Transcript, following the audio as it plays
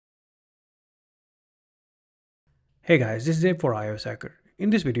Hey guys, this is Dave for iOS Hacker.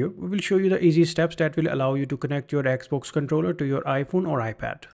 In this video, we will show you the easy steps that will allow you to connect your Xbox controller to your iPhone or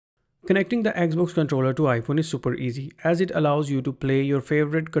iPad. Connecting the Xbox controller to iPhone is super easy as it allows you to play your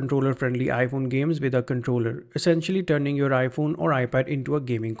favorite controller-friendly iPhone games with a controller, essentially turning your iPhone or iPad into a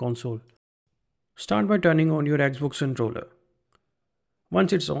gaming console. Start by turning on your Xbox controller.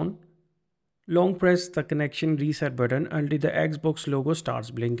 Once it's on, long press the connection reset button until the Xbox logo starts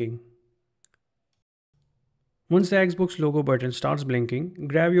blinking. Once the Xbox logo button starts blinking,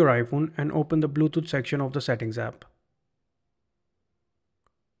 grab your iPhone and open the Bluetooth section of the Settings app.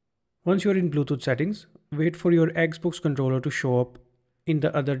 Once you're in Bluetooth settings, wait for your Xbox controller to show up in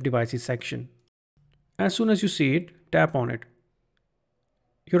the Other Devices section. As soon as you see it, tap on it.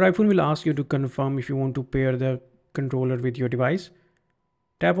 Your iPhone will ask you to confirm if you want to pair the controller with your device.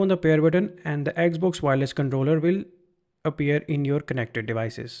 Tap on the pair button and the Xbox wireless controller will appear in your connected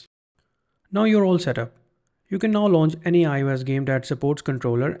devices. Now you're all set up. You can now launch any iOS game that supports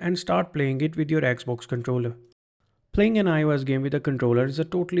controller and start playing it with your Xbox controller. Playing an iOS game with a controller is a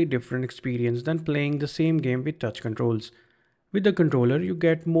totally different experience than playing the same game with touch controls. With the controller, you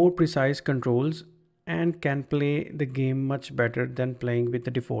get more precise controls and can play the game much better than playing with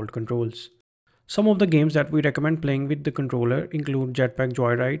the default controls. Some of the games that we recommend playing with the controller include Jetpack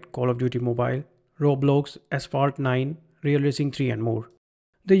Joyride, Call of Duty Mobile, Roblox, Asphalt 9, Real Racing 3 and more.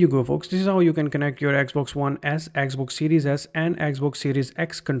 There you go folks, this is how you can connect your Xbox One S, Xbox Series S and Xbox Series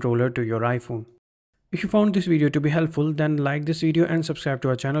X controller to your iPhone. If you found this video to be helpful, then like this video and subscribe to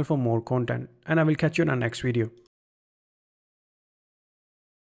our channel for more content, and I will catch you in our next video.